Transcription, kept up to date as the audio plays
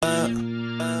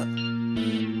I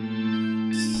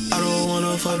don't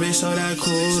wanna fuck bitch so that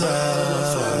cool.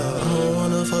 I don't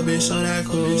wanna fuck bitch so that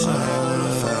cool.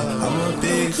 I'm a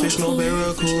big fish, no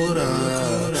barracuda.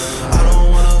 I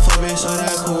don't wanna fuck bitch so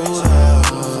that cool.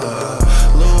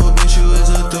 Little bitch, you is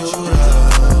a dude.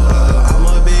 I'm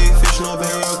a big fish, no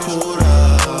barracuda.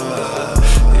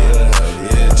 Yeah,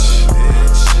 bitch.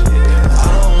 I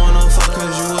don't wanna fuck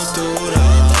cause you a dude.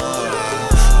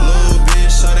 Little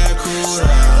bitch, so that cool.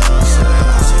 I'm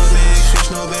a big fish,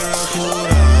 no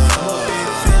barracuda.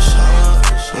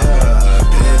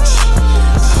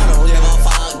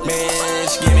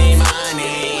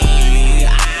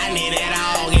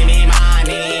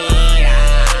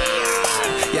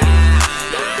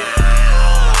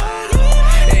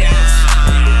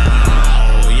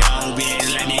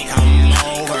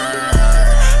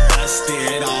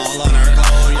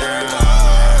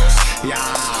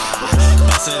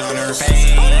 On her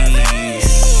face. Oh, that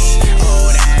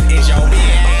is your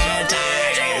bitch. I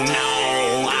didn't know.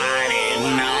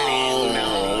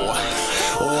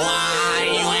 Why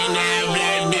you ain't that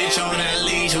black bitch on that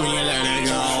leash when you let it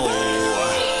go?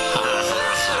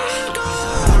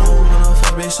 I don't wanna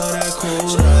fuck bitch so that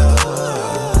cool. I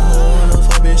don't wanna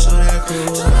fuck bitch so that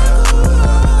cool.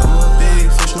 I'm a big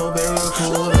fish, no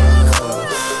barracuda.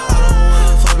 I don't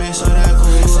wanna fuck bitch so that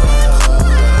cool.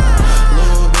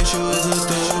 Little bitch, you is a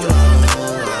dude.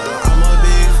 I'm a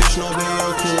big fish, no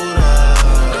barracuda.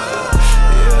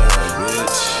 Yeah,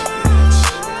 bitch.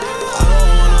 I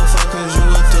don't wanna fuck cause you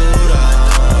a dude.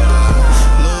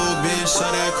 Little bitch, so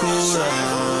that cool.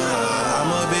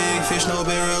 I'm a big fish, no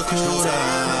barracuda.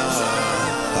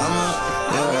 I'm a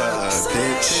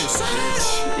bitch.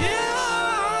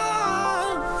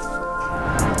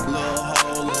 Little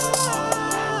hoe,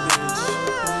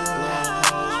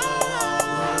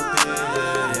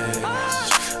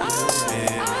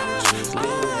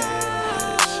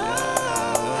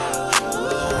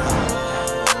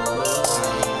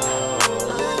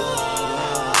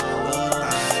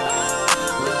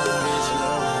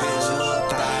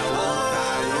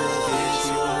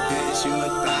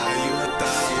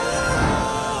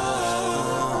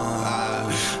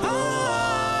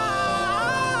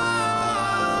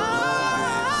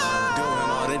 doing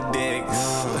all the dicks.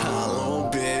 Little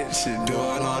bitch,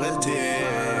 doing all the dicks.